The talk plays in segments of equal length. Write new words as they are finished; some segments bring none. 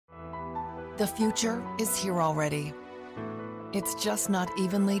The future is here already. It's just not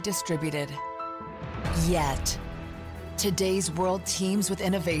evenly distributed. Yet. Today's world teems with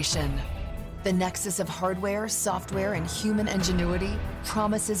innovation. The nexus of hardware, software, and human ingenuity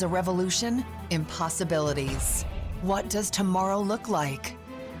promises a revolution in possibilities. What does tomorrow look like?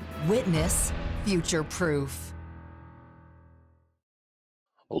 Witness Future Proof.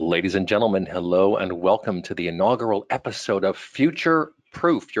 Ladies and gentlemen, hello and welcome to the inaugural episode of Future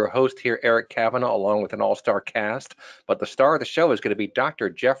Proof. Your host here, Eric Kavanagh, along with an all-star cast. But the star of the show is going to be Dr.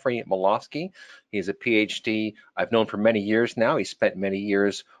 Jeffrey Malofsky. He's a PhD I've known for many years now. He spent many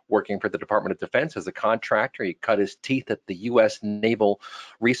years working for the Department of Defense as a contractor. He cut his teeth at the U.S. Naval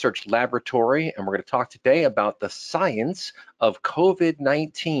Research Laboratory. And we're going to talk today about the science of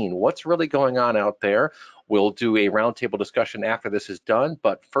COVID-19. What's really going on out there? We'll do a roundtable discussion after this is done.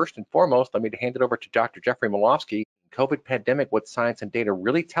 But first and foremost, let me hand it over to Dr. Jeffrey Malofsky. COVID pandemic, what science and data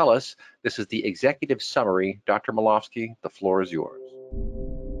really tell us. This is the executive summary. Dr. Malofsky, the floor is yours.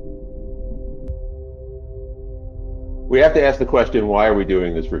 We have to ask the question, why are we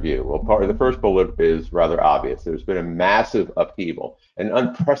doing this review? Well, part of the first bullet is rather obvious. There's been a massive upheaval, an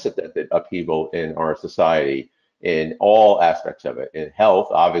unprecedented upheaval in our society in all aspects of it. In health,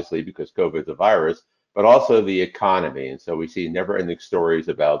 obviously, because COVID is a virus, but also the economy. And so we see never-ending stories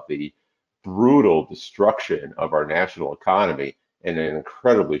about the brutal destruction of our national economy in an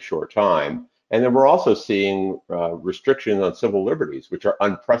incredibly short time. And then we're also seeing restrictions on civil liberties, which are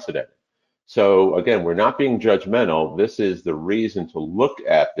unprecedented. So again, we're not being judgmental. This is the reason to look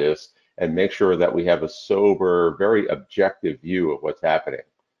at this and make sure that we have a sober, very objective view of what's happening.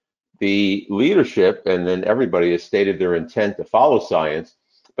 The leadership and then everybody has stated their intent to follow science,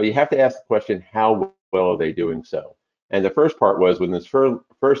 but you have to ask the question, how well are they doing so? And the first part was when this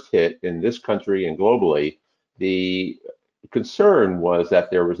first hit in this country and globally, the concern was that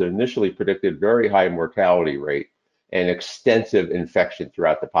there was an initially predicted very high mortality rate and extensive infection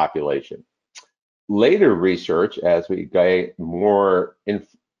throughout the population. Later research, as we get more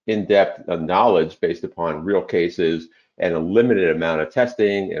in-depth knowledge based upon real cases and a limited amount of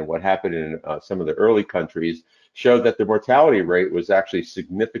testing and what happened in some of the early countries, showed that the mortality rate was actually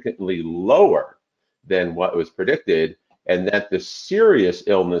significantly lower than what was predicted, and that the serious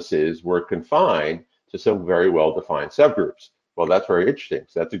illnesses were confined to some very well-defined subgroups. Well, that's very interesting.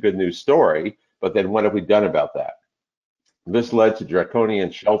 So that's a good news story, but then what have we done about that? This led to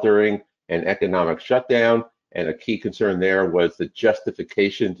draconian sheltering and economic shutdown, and a key concern there was the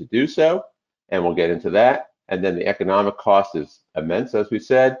justification to do so, and we'll get into that. And then the economic cost is immense, as we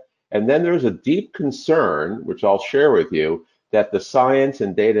said. And then there's a deep concern, which I'll share with you, that the science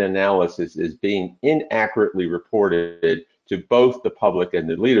and data analysis is being inaccurately reported to both the public and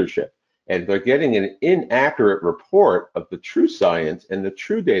the leadership. And they're getting an inaccurate report of the true science and the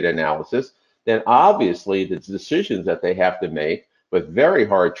true data analysis, then obviously the decisions that they have to make with very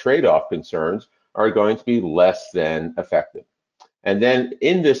hard trade-off concerns are going to be less than effective. And then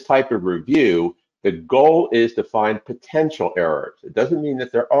in this type of review, the goal is to find potential errors. It doesn't mean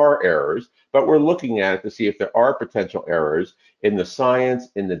that there are errors, but we're looking at it to see if there are potential errors in the science,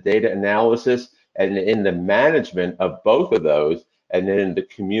 in the data analysis, and in the management of both of those, and then in the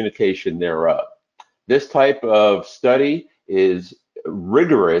communication thereof. This type of study is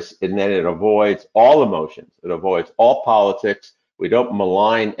rigorous in that it avoids all emotions. It avoids all politics. We don't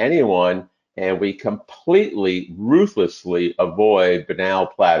malign anyone, and we completely, ruthlessly avoid banal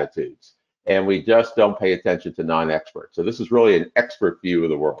platitudes. And we just don't pay attention to non-experts. So this is really an expert view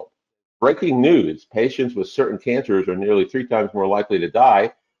of the world. Breaking news, patients with certain cancers are nearly 3 times more likely to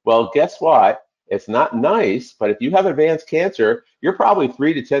die. Well, guess what? It's not nice, but if you have advanced cancer, you're probably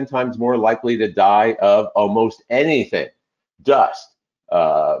 3 to 10 times more likely to die of almost anything. Dust,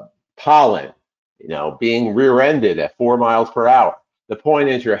 pollen, being rear-ended at 4 miles per hour. The point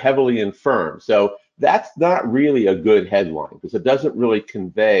is you're heavily infirm. So that's not really a good headline because it doesn't really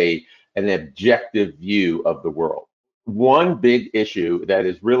convey an objective view of the world. One big issue that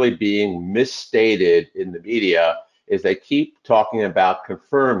is really being misstated in the media is they keep talking about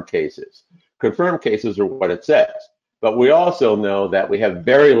confirmed cases. Confirmed cases are what it says, but we also know that we have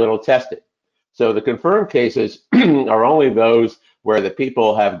very little testing. So the confirmed cases are only those where the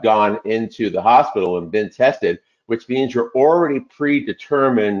people have gone into the hospital and been tested, which means you're already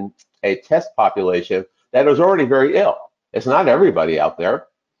predetermined a test population that is already very ill. It's not everybody out there.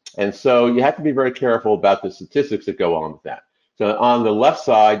 And so you have to be very careful about the statistics that go on with that. So on the left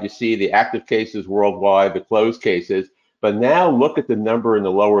side, you see the active cases worldwide, the closed cases, but now look at the number in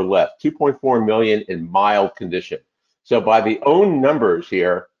the lower left, 2.4 million in mild condition. So by the own numbers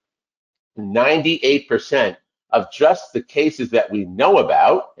here, 98% of just the cases that we know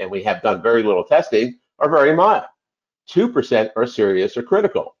about, and we have done very little testing, are very mild. 2% are serious or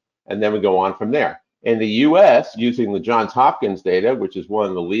critical. And then we go on from there. In the US, using the Johns Hopkins data, which is one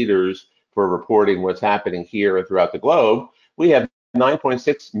of the leaders for reporting what's happening here and throughout the globe, we have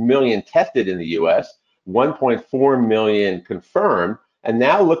 9.6 million tested in the US, 1.4 million confirmed, and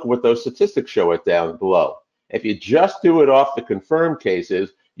now look at what those statistics show it down below. If you just do it off the confirmed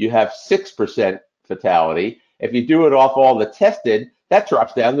cases, you have 6% fatality. If you do it off all the tested, that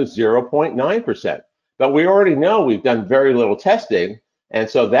drops down to 0.9%. But we already know we've done very little testing, and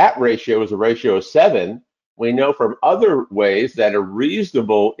so that ratio is a ratio of 7. We know from other ways that a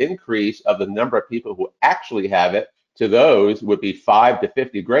reasonable increase of the number of people who actually have it to those would be 5 to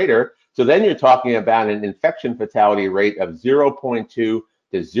 50 greater. So then you're talking about an infection fatality rate of 0.2 to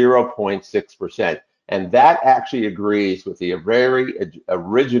 0.6%. And that actually agrees with the very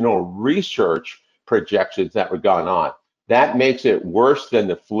original research projections that were going on. That makes it worse than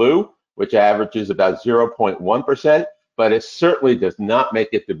the flu, which averages about 0.1%, but it certainly does not make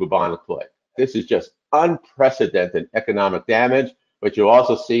it the bubonic plague. This is just unprecedented economic damage, which you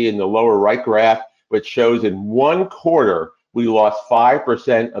also see in the lower right graph, which shows in 1 quarter, we lost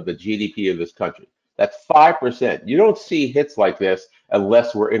 5% of the GDP of this country. That's 5%. You don't see hits like this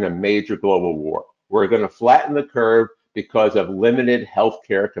unless we're in a major global war. We're going to flatten the curve because of limited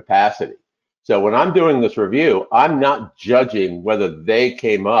healthcare capacity. So when I'm doing this review, I'm not judging whether they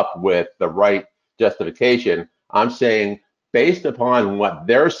came up with the right justification. I'm saying, based upon what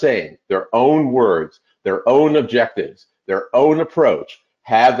they're saying, their own words, their own objectives, their own approach,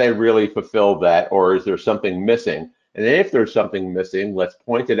 have they really fulfilled that, or is there something missing? And if there's something missing, let's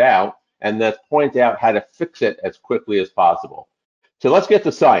point it out, and let's point out how to fix it as quickly as possible. So let's get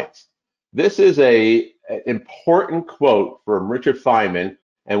to science. This is an important quote from Richard Feynman,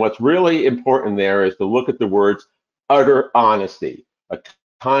 and what's really important there is to look at the words utter honesty, a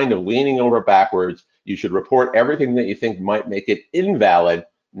kind of leaning over backwards. You should report everything that you think might make it invalid,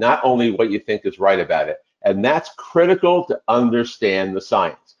 not only what you think is right about it. And that's critical to understand the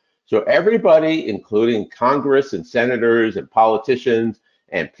science. So everybody, including Congress and senators and politicians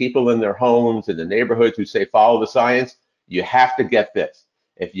and people in their homes and the neighborhoods who say follow the science, you have to get this.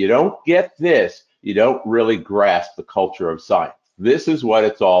 If you don't get this, you don't really grasp the culture of science. This is what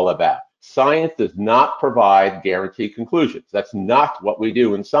it's all about. Science does not provide guaranteed conclusions. That's not what we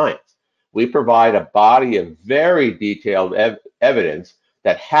do in science. We provide a body of very detailed evidence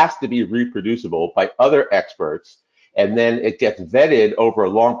that has to be reproducible by other experts, and then it gets vetted over a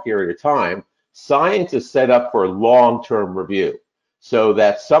long period of time. Science is set up for long-term review, so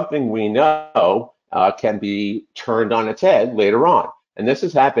that something we know can be turned on its head later on. And this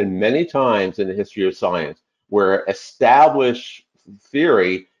has happened many times in the history of science, where established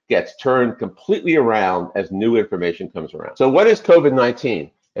theory gets turned completely around as new information comes around. So what is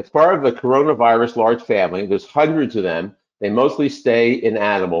COVID-19? It's part of the coronavirus large family. There's hundreds of them. They mostly stay in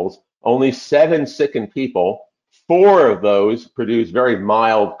animals. Only 7 sicken people. 4 of those produce very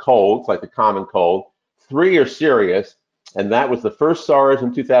mild colds, like the common cold. 3 are serious, and that was the first SARS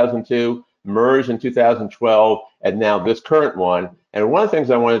in 2002, MERS in 2012, and now this current one. And one of the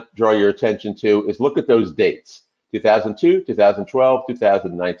things I want to draw your attention to is look at those dates: 2002, 2012,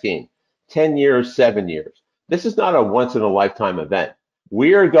 2019. 10 years, 7 years. This is not a once-in-a-lifetime event.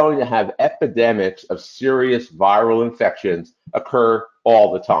 We are going to have epidemics of serious viral infections occur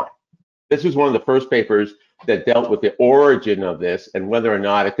all the time. This was one of the first papers that dealt with the origin of this and whether or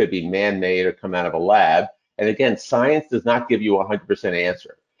not it could be man-made or come out of a lab. And again, science does not give you a 100%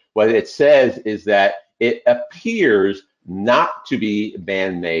 answer. What it says is that it appears not to be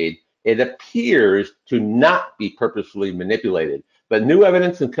man-made. It appears to not be purposefully manipulated. But new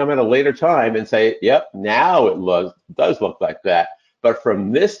evidence can come at a later time and say, yep, now it does look like that. But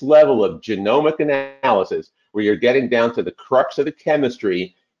from this level of genomic analysis, where you're getting down to the crux of the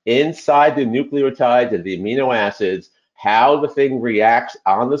chemistry inside the nucleotides and the amino acids, how the thing reacts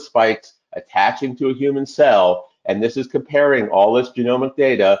on the spikes attaching to a human cell, and this is comparing all this genomic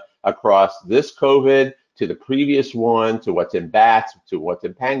data across this COVID to the previous one, to what's in bats, to what's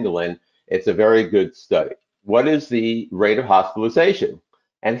in pangolin. It's a very good study. What is the rate of hospitalization?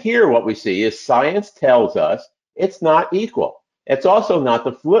 And here what we see is science tells us it's not equal. It's also not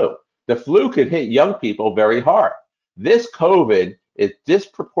the flu. The flu could hit young people very hard. This COVID is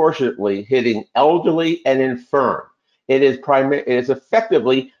disproportionately hitting elderly and infirm. It is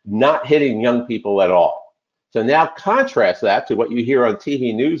effectively not hitting young people at all. So now contrast that to what you hear on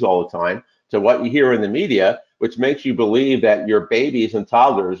TV news all the time, to what you hear in the media, which makes you believe that your babies and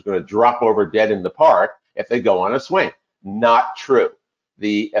toddlers are going to drop over dead in the park if they go on a swing. Not true.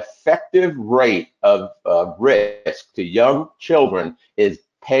 the effective rate of risk to young children is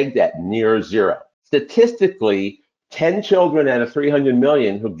pegged at near zero. Statistically, 10 children out of 300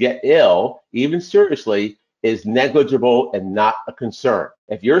 million who get ill, even seriously, is negligible and not a concern.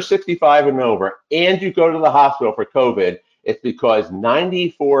 If you're 65 and over and you go to the hospital for COVID, it's because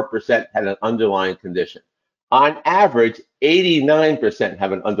 94% had an underlying condition. On average, 89%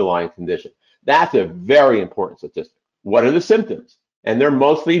 have an underlying condition. That's a very important statistic. What are the symptoms? And they're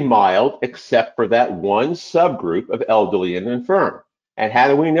mostly mild, except for that one subgroup of elderly and infirm. And how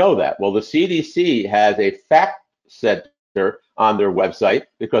do we know that? Well, the CDC has a fact center on their website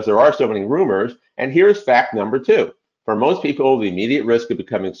because there are so many rumors. And here's fact number 2. For most people, the immediate risk of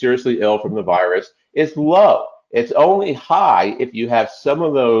becoming seriously ill from the virus is low. It's only high if you have some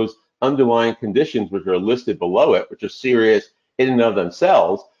of those underlying conditions which are listed below it, which are serious in and of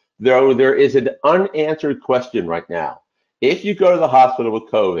themselves, though there is an unanswered question right now. If you go to the hospital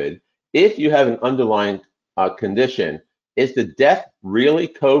with COVID, if you have an underlying condition, is the death really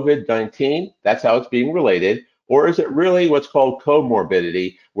COVID-19? That's how it's being related. Or is it really what's called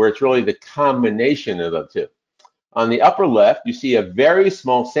comorbidity, where it's really the combination of the two? On the upper left, you see a very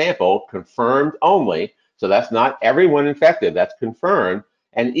small sample, confirmed only. So that's not everyone infected, that's confirmed.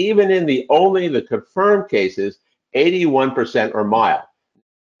 And even in only the confirmed cases, 81% are mild.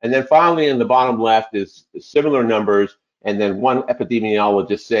 And then finally, in the bottom left is similar numbers, and then one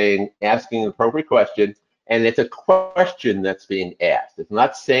epidemiologist asking an appropriate question, and it's a question that's being asked. It's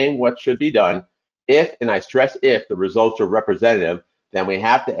not saying what should be done. If, and I stress if, the results are representative, then we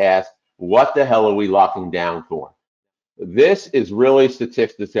have to ask, what the hell are we locking down for? This is really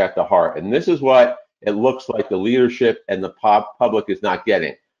statistics at the heart, and this is what it looks like the leadership and the public is not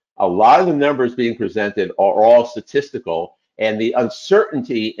getting. A lot of the numbers being presented are all statistical, and the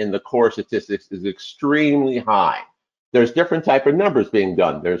uncertainty in the core statistics is extremely high. There's different type of numbers being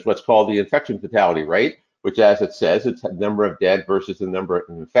done. There's what's called the infection fatality rate, which, as it says, it's the number of dead versus the number of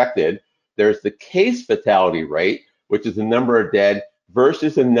infected. There's the case fatality rate, which is the number of dead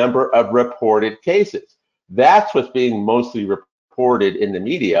versus the number of reported cases. That's what's being mostly reported in the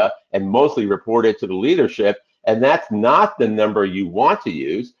media and mostly reported to the leadership. And that's not the number you want to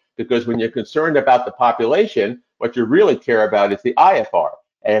use, because when you're concerned about the population, what you really care about is the IFR.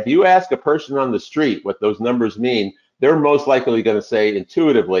 And if you ask a person on the street what those numbers mean, they're most likely going to say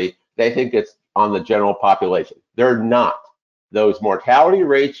intuitively they think it's on the general population. They're not. Those mortality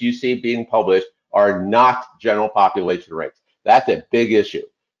rates you see being published are not general population rates. That's a big issue.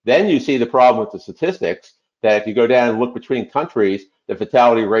 Then you see the problem with the statistics, that if you go down and look between countries, the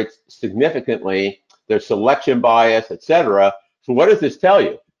fatality rates significantly, there's selection bias, etc. So what does this tell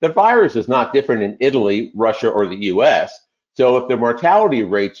you? The virus is not different in Italy, Russia, or the US. So if the mortality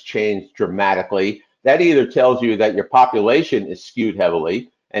rates change dramatically, that either tells you that your population is skewed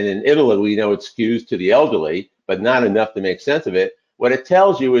heavily, and in Italy we know it skews to the elderly, but not enough to make sense of it. What it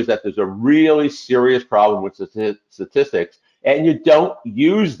tells you is that there's a really serious problem with statistics, and you don't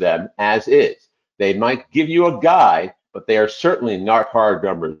use them as is. They might give you a guide, but they are certainly not hard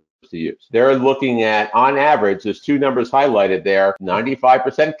numbers to use. They're looking at, on average, there's 2 numbers highlighted there.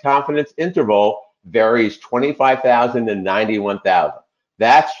 95% confidence interval varies 25,000 to 91,000.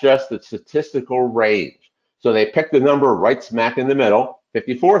 That's just the statistical range. So they picked the number right smack in the middle,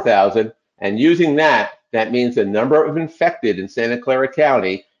 54,000, and using that, that means the number of infected in Santa Clara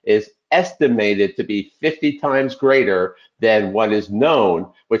County is estimated to be 50 times greater than what is known,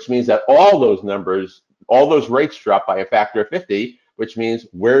 which means that all those numbers, all those rates drop by a factor of 50, which means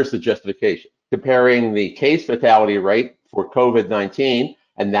where's the justification? Comparing the case fatality rate for COVID-19,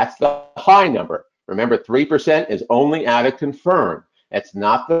 and that's the high number. Remember, 3% is only out of confirmed. It's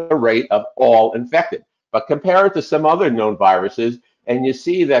not the rate of all infected. But compare it to some other known viruses, and you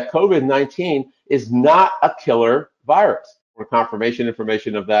see that COVID-19 is not a killer virus. For confirmation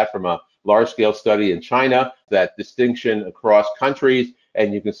information of that from a large-scale study in China, that distinction across countries,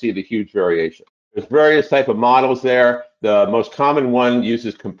 and you can see the huge variation. There's various type of models there. The most common one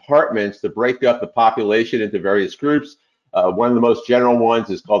uses compartments to break up the population into various groups. One of the most general ones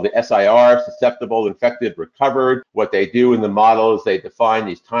is called the SIR, susceptible, infected, recovered. What they do in the model is they define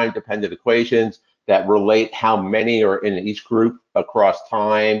these time-dependent equations that relate how many are in each group across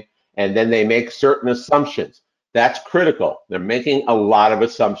time, and then they make certain assumptions. That's critical. They're making a lot of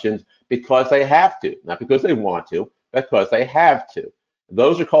assumptions because they have to, not because they want to, but because they have to.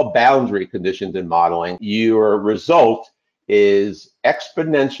 Those are called boundary conditions in modeling. Your result is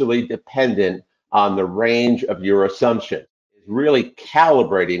exponentially dependent on the range of your assumption. It's really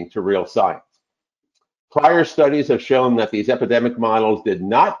calibrating to real science. Prior studies have shown that these epidemic models did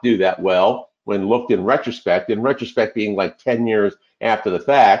not do that well when looked in retrospect being like 10 years after the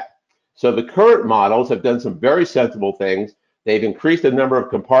fact. So the current models have done some very sensible things. They've increased the number of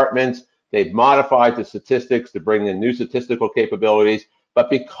compartments. They've modified the statistics to bring in new statistical capabilities. But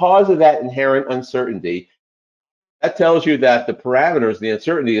because of that inherent uncertainty, that tells you that the parameters, the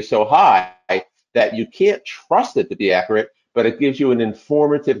uncertainty is so high that you can't trust it to be accurate, but it gives you an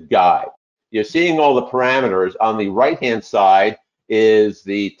informative guide. You're seeing all the parameters. On the right-hand side is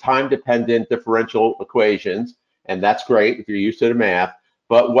the time-dependent differential equations, and that's great if you're used to the math.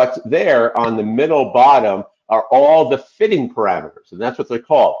 But what's there on the middle bottom are all the fitting parameters, and that's what they're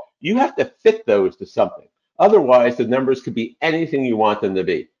called. You have to fit those to something. Otherwise, the numbers could be anything you want them to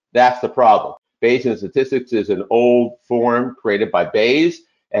be. That's the problem. Bayesian statistics is an old form created by Bayes,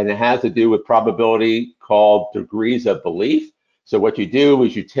 and it has to do with probability called degrees of belief. So what you do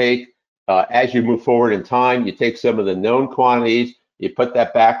is you take, as you move forward in time, you take some of the known quantities, you put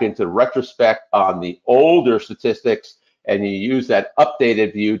that back into retrospect on the older statistics, and you use that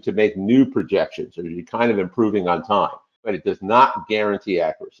updated view to make new projections. So you're kind of improving on time, but it does not guarantee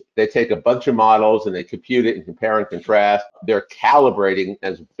accuracy. They take a bunch of models and they compute it and compare and contrast. They're calibrating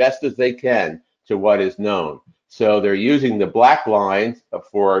as best as they can to what is known. So they're using the black lines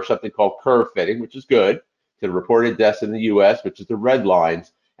for something called curve fitting, which is good, to reported deaths in the US, which is the red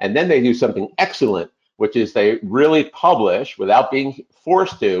lines. And then they do something excellent, which is they really publish, without being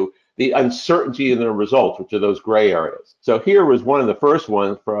forced to, the uncertainty in the results, which are those gray areas. So here was one of the first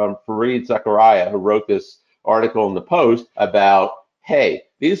ones from Fareed Zakaria, who wrote this article in the Post about, hey,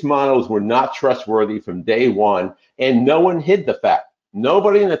 these models were not trustworthy from day one, and no one hid the fact.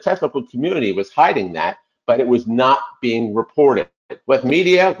 Nobody in the technical community was hiding that, but it was not being reported. With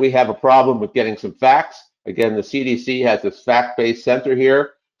media, we have a problem with getting some facts. Again, the CDC has this fact-based center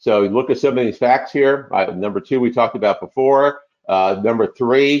here. So you look at some of these facts here. Number 2, we talked about before. Number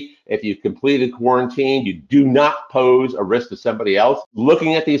 3, if you've completed quarantine, you do not pose a risk to somebody else.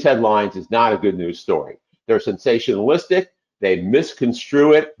 Looking at these headlines is not a good news story. They're sensationalistic. They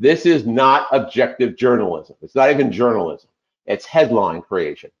misconstrue it. This is not objective journalism. It's not even journalism. It's headline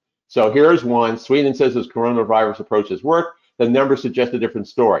creation. So here's one. Sweden says this coronavirus approach has worked. The numbers suggest a different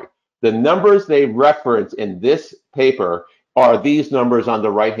story. The numbers they reference in this paper are these numbers on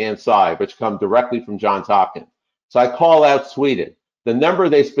the right-hand side, which come directly from Johns Hopkins. So I call out Sweden. The number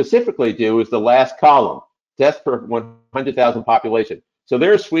they specifically do is the last column, deaths per 100,000 population. So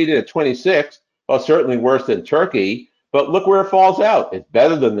there's Sweden at 26, well, certainly worse than Turkey, but look where it falls out. It's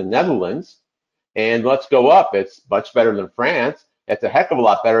better than the Netherlands. And let's go up. It's much better than France. It's a heck of a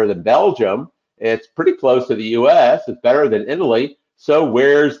lot better than Belgium. It's pretty close to the US. It's better than Italy. So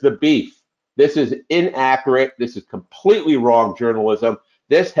where's the beef? This is inaccurate. This is completely wrong journalism.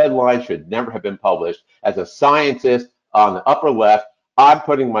 This headline should never have been published. As a scientist on the upper left, I'm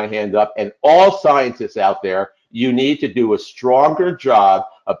putting my hand up, and all scientists out there, you need to do a stronger job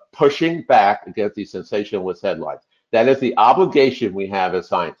of pushing back against these sensationalist headlines. That is the obligation we have as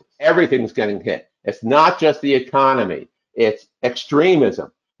scientists. Everything's getting hit. It's not just the economy. It's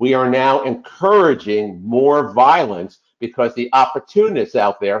extremism. We are now encouraging more violence because the opportunists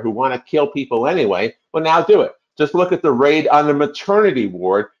out there who want to kill people anyway will now do it. Just look at the raid on the maternity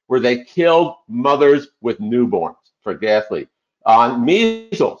ward where they killed mothers with newborns for gas leak. On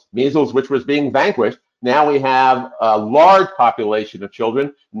measles, which was being vanquished, now we have a large population of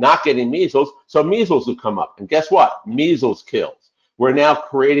children not getting measles, so measles will come up. And guess what? Measles kills. We're now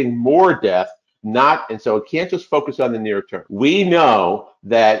creating more death, and so it can't just focus on the near term. We know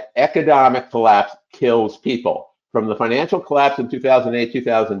that economic collapse kills people. From the financial collapse in 2008,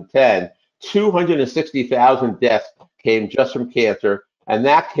 2010, 260,000 deaths came just from cancer, and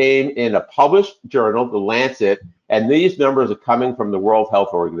that came in a published journal, The Lancet, and these numbers are coming from the World Health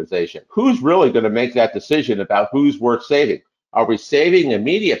Organization. Who's really going to make that decision about who's worth saving? Are we saving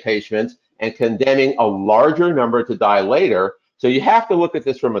immediate patients and condemning a larger number to die later? So you have to look at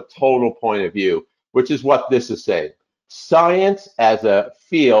this from a total point of view, which is what this is saying. Science as a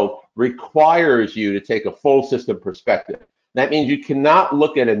field requires you to take a full system perspective. That means you cannot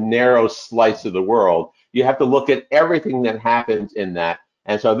look at a narrow slice of the world. You have to look at everything that happens in that.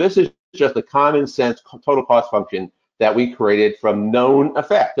 And so this is just a common sense total cost function that we created from known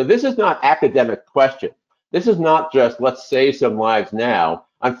effects. So this is not academic question. This is not just let's save some lives now.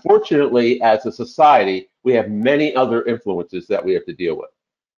 Unfortunately, as a society, we have many other influences that we have to deal with.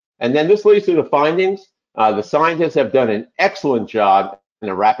 And then this leads to the findings. The scientists have done an excellent job in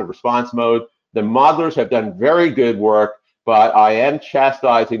a rapid response mode. The modelers have done very good work, but I am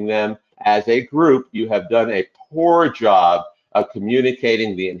chastising them as a group. You have done a poor job of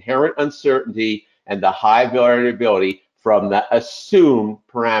communicating the inherent uncertainty and the high variability from the assumed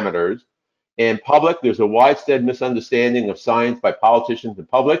parameters. In public, there's a widespread misunderstanding of science by politicians and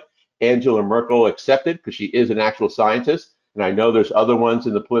public. Angela Merkel accepted because she is an actual scientist. And I know there's other ones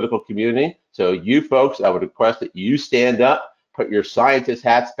in the political community. So you folks, I would request that you stand up, put your scientist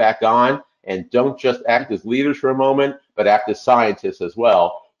hats back on, and don't just act as leaders for a moment, but act as scientists as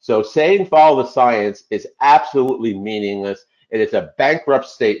well. So saying follow the science is absolutely meaningless. It is a bankrupt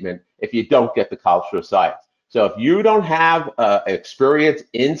statement if you don't get the culture of science. So if you don't have experience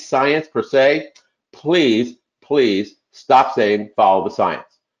in science per se, please, please stop saying follow the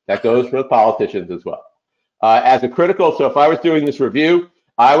science. That goes for the politicians as well. As a critical, so if I was doing this review,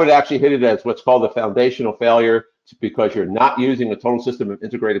 I would actually hit it as what's called a foundational failure because you're not using a total system of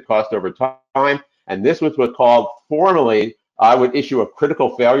integrated cost over time. And this was what's called formally, I would issue a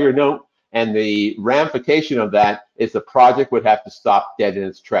critical failure note. And the ramification of that is the project would have to stop dead in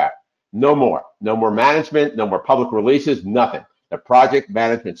its track. No more management, no more public releases, nothing. The project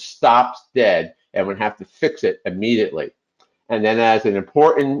management stops dead and would have to fix it immediately. And then as an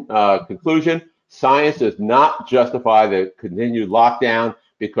important conclusion, science does not justify the continued lockdown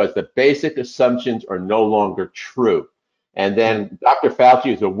because the basic assumptions are no longer true. And then Dr.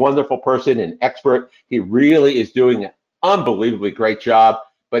 Fauci is a wonderful person, an expert. He really is doing an unbelievably great job,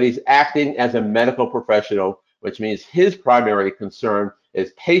 but he's acting as a medical professional, which means his primary concern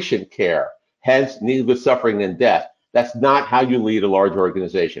is patient care, hence needless suffering and death. That's not how you lead a large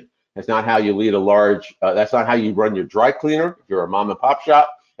organization. That's not how you lead a large, that's not how you run your dry cleaner if you're a mom and pop shop.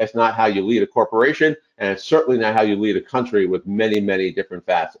 That's not how you lead a corporation, and it's certainly not how you lead a country with many, many different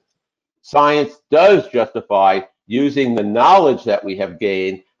facets. Science does justify using the knowledge that we have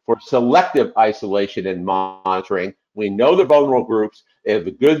gained for selective isolation and monitoring. We know the vulnerable groups. And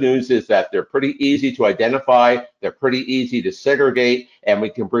the good news is that they're pretty easy to identify, they're pretty easy to segregate, and we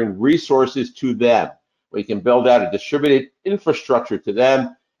can bring resources to them. We can build out a distributed infrastructure to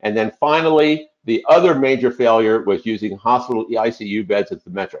them. And then finally, the other major failure was using hospital ICU beds as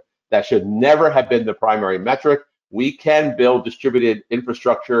the metric. That should never have been the primary metric. We can build distributed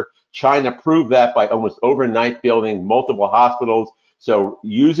infrastructure. China proved that by almost overnight building multiple hospitals. So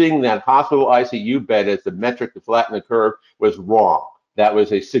using that hospital ICU bed as the metric to flatten the curve was wrong. That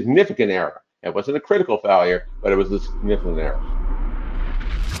was a significant error. It wasn't a critical failure, but it was a significant error.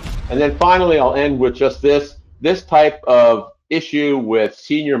 And then finally, I'll end with just this type of issue with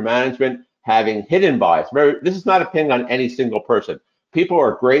senior management having hidden bias. Remember, this is not a ping on any single person. People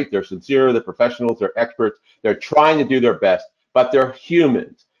are great, they're sincere, they're professionals, they're experts, they're trying to do their best, but they're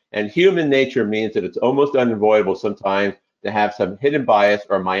humans. And human nature means that it's almost unavoidable sometimes to have some hidden bias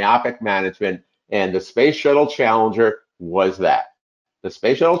or myopic management, and the Space Shuttle Challenger was that. The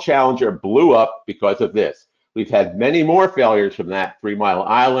Space Shuttle Challenger blew up because of this. We've had many more failures from that: 3 Mile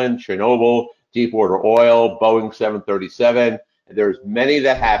Island, Chernobyl, Deepwater Oil, Boeing 737, and there's many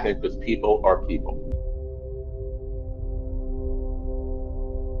that happen because people are people.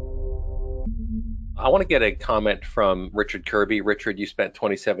 I want to get a comment from Richard Kirby. Richard, you spent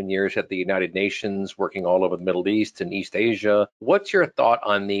 27 years at the United Nations working all over the Middle East and East Asia. What's your thought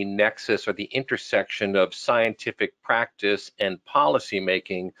on the nexus or the intersection of scientific practice and policy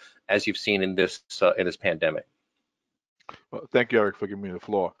making as you've seen in this pandemic? Well, thank you, Eric, for giving me the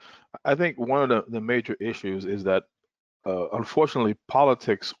floor. I think one of the major issues is that, unfortunately,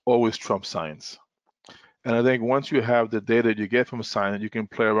 politics always trumps science. And I think once you have the data you get from science, you can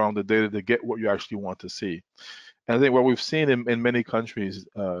play around the data to get what you actually want to see. And I think what we've seen in many countries,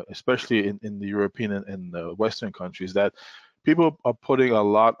 especially in the European and the Western countries, that people are putting a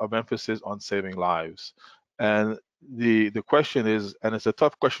lot of emphasis on saving lives. And the question is, and it's a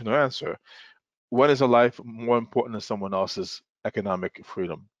tough question to answer, when is a life more important than someone else's economic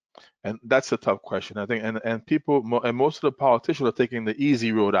freedom? And that's a tough question, I think, and people, and most of the politicians are taking the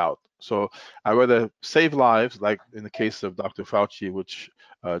easy road out. So I rather save lives, like in the case of Dr. Fauci, which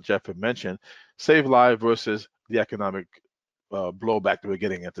Jeff had mentioned, save lives versus the economic blowback that we're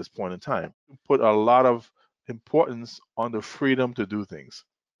getting at this point in time. Put a lot of importance on the freedom to do things.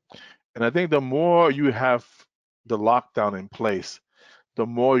 And I think the more you have the lockdown in place, the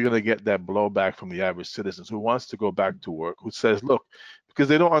more you're going to get that blowback from the average citizens who wants to go back to work, who says, look, because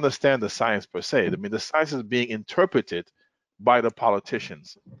they don't understand the science per se. I mean, the science is being interpreted by the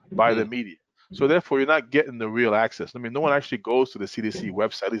politicians, by the media. So therefore, you're not getting the real access. I mean, no one actually goes to the CDC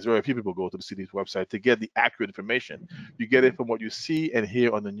website. At least very few people go to the CDC website to get the accurate information. You get it from what you see and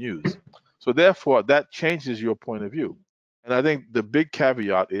hear on the news. So therefore, that changes your point of view. And I think the big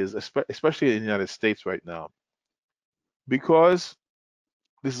caveat is, especially in the United States right now, because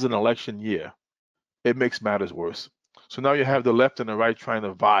this is an election year, it makes matters worse. So now you have the left and the right trying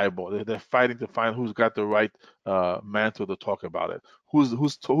to viable. They're fighting to find who's got the right mantle to talk about it.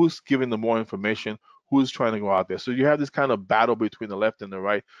 Who's giving them more information? Who's trying to go out there? So you have this kind of battle between the left and the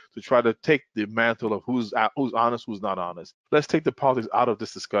right to try to take the mantle of who's honest, who's not honest. Let's take the politics out of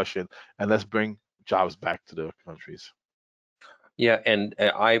this discussion and let's bring jobs back to the countries. Yeah, and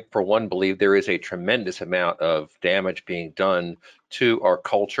I, for one, believe there is a tremendous amount of damage being done to our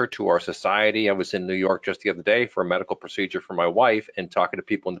culture, to our society. I was in New York just the other day for a medical procedure for my wife, and talking to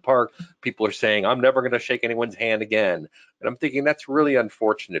people in the park, people are saying, I'm never going to shake anyone's hand again. And I'm thinking that's really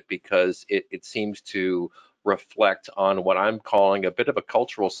unfortunate, because it seems to reflect on what I'm calling a bit of a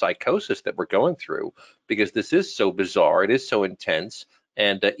cultural psychosis that we're going through, because this is so bizarre, it is so intense.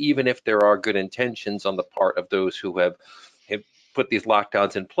 And even if there are good intentions on the part of those who have put these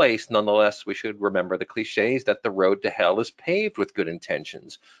lockdowns in place, nonetheless, we should remember the cliches that the road to hell is paved with good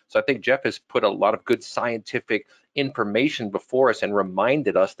intentions. So I think Jeff has put a lot of good scientific information before us and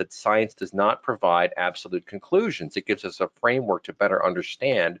reminded us that science does not provide absolute conclusions. It gives us a framework to better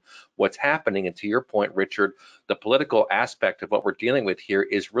understand what's happening. And to your point, Richard, the political aspect of what we're dealing with here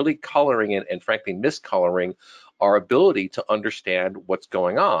is really coloring and frankly miscoloring our ability to understand what's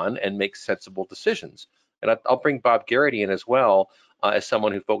going on and make sensible decisions. And I'll bring Bob Garrity in as well, as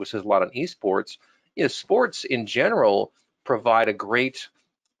someone who focuses a lot on esports. You know, sports in general provide a great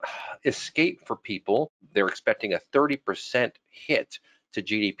escape for people. They're expecting a 30% hit to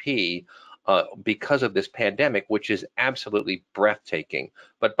GDP because of this pandemic, which is absolutely breathtaking.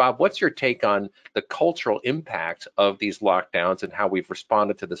 But Bob, what's your take on the cultural impact of these lockdowns and how we've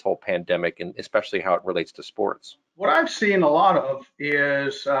responded to this whole pandemic, and especially how it relates to sports? What I've seen a lot of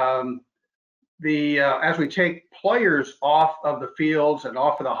is as we take players off of the fields and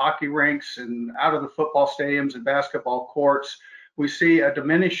off of the hockey rinks and out of the football stadiums and basketball courts, we see a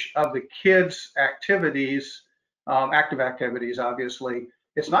diminish of the kids' activities, active activities, obviously.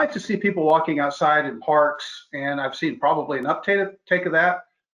 It's nice to see people walking outside in parks, and I've seen probably an uptake of that.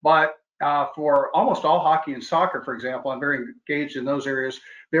 But for almost all hockey and soccer, for example, I'm very engaged in those areas,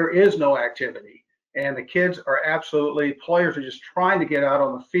 there is no activity. And the kids are players are just trying to get out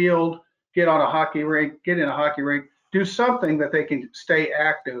on the field, get on a hockey rink, get in a hockey rink, do something that they can stay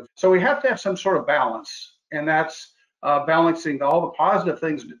active. So we have to have some sort of balance, and that's balancing all the positive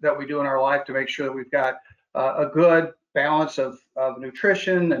things that we do in our life to make sure that we've got a good balance of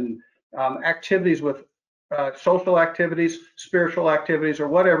nutrition and activities with social activities, spiritual activities, or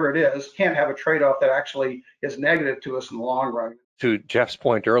whatever it is. Can't have a trade-off that actually is negative to us in the long run. To Jeff's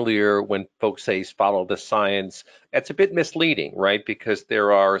point earlier, when folks say follow the science, that's a bit misleading, right? Because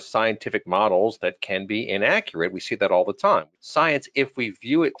there are scientific models that can be inaccurate. We see that all the time. Science, if we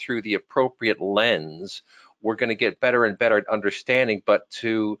view it through the appropriate lens, we're going to get better and better at understanding. But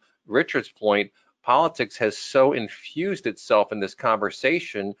to Richard's point, politics has so infused itself in this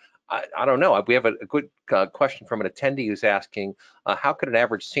conversation. I don't know. We have a good question from an attendee who's asking, how could an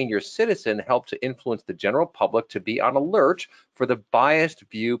average senior citizen help to influence the general public to be on alert for the biased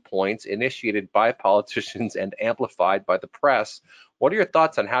viewpoints initiated by politicians and amplified by the press? What are your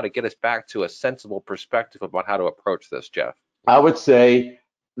thoughts on how to get us back to a sensible perspective about how to approach this, Jeff? I would say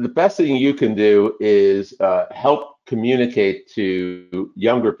the best thing you can do is help communicate to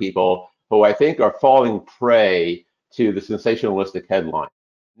younger people who I think are falling prey to the sensationalistic headline.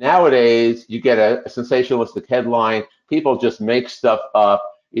 Nowadays, you get a sensationalistic headline, people just make stuff up,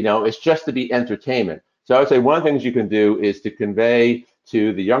 it's just to be entertainment. So I would say one of the things you can do is to convey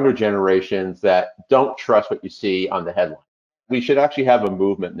to the younger generations that don't trust what you see on the headline. We should actually have a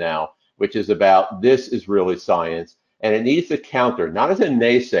movement now, which is about this is really science, and it needs to counter, not as a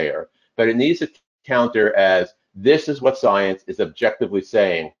naysayer, but it needs to counter as this is what science is objectively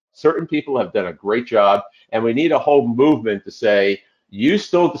saying. Certain people have done a great job, and we need a whole movement to say, you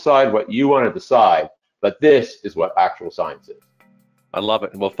still decide what you want to decide, but this is what actual science is. I love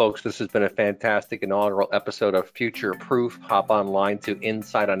it. Well, folks, this has been a fantastic inaugural episode of Future Proof. Hop online to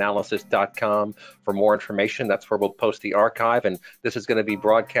insideanalysis.com for more information. That's where we'll post the archive. And this is going to be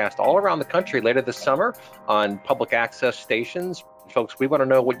broadcast all around the country later this summer on public access stations. Folks, we want to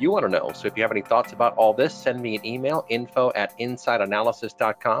know what you want to know. So if you have any thoughts about all this, send me an email,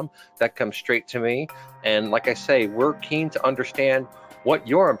 info@insideanalysis.com. That comes straight to me. And like I say, we're keen to understand what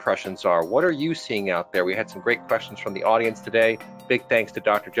your impressions are. What are you seeing out there? We had some great questions from the audience today. Big thanks to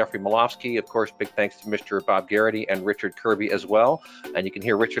Dr. Jeffrey Malofsky. Of course, big thanks to Mr. Bob Garrity and Richard Kirby as well. And you can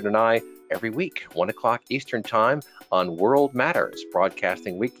hear Richard and I every week, 1 o'clock Eastern Time on World Matters,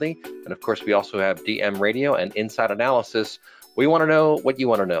 broadcasting weekly. And of course, we also have DM Radio and Inside Analysis. We want to know what you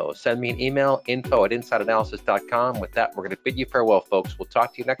want to know. Send me an email, info@insideanalysis.com. With that, we're going to bid you farewell, folks. We'll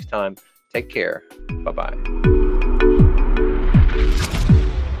talk to you next time. Take care. Bye-bye.